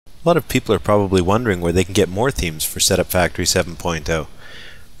A lot of people are probably wondering where they can get more themes for Setup Factory 7.0.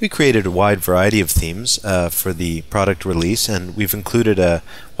 We created a wide variety of themes for the product release, and we've included a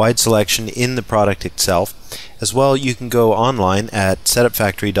wide selection in the product itself. As well, you can go online at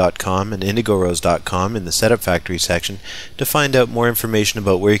setupfactory.com and indigorose.com in the Setup Factory section to find out more information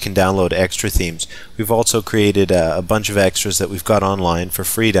about where you can download extra themes. We've also created a bunch of extras that we've got online for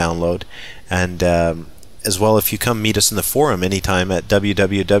free download, and as well, if you come meet us in the forum anytime at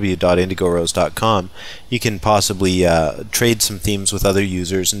www.indigorose.com, you can possibly trade some themes with other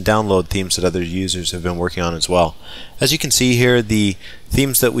users and download themes that other users have been working on as well. As you can see here, the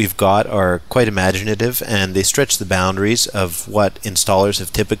themes that we've got are quite imaginative, and they stretch the boundaries of what installers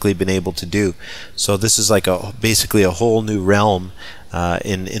have typically been able to do. So this is like basically a whole new realm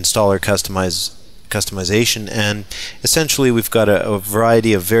in installer customization, and essentially we've got a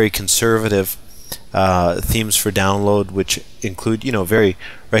variety of very conservative themes for download, which include, very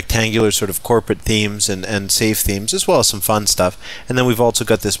rectangular sort of corporate themes and safe themes, as well as some fun stuff. And then we've also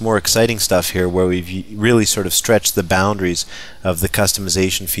got this more exciting stuff here where we've really sort of stretched the boundaries of the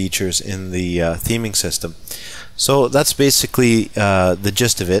customization features in the theming system. So that's basically the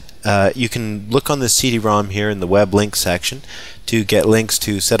gist of it. You can look on the CD-ROM here in the web link section to get links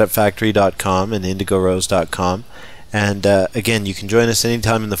to setupfactory.com and indigorose.com. And again, you can join us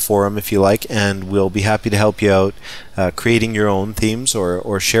anytime in the forum if you like, and we'll be happy to help you out creating your own themes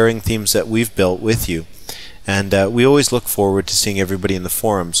or sharing themes that we've built with you. And we always look forward to seeing everybody in the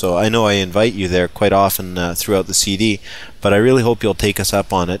forum. So I know I invite you there quite often throughout the CD, but I really hope you'll take us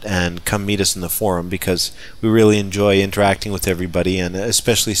up on it and come meet us in the forum, because we really enjoy interacting with everybody, and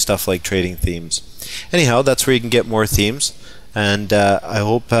especially stuff like trading themes. Anyhow, that's where you can get more themes, and I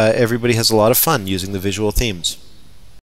hope everybody has a lot of fun using the visual themes.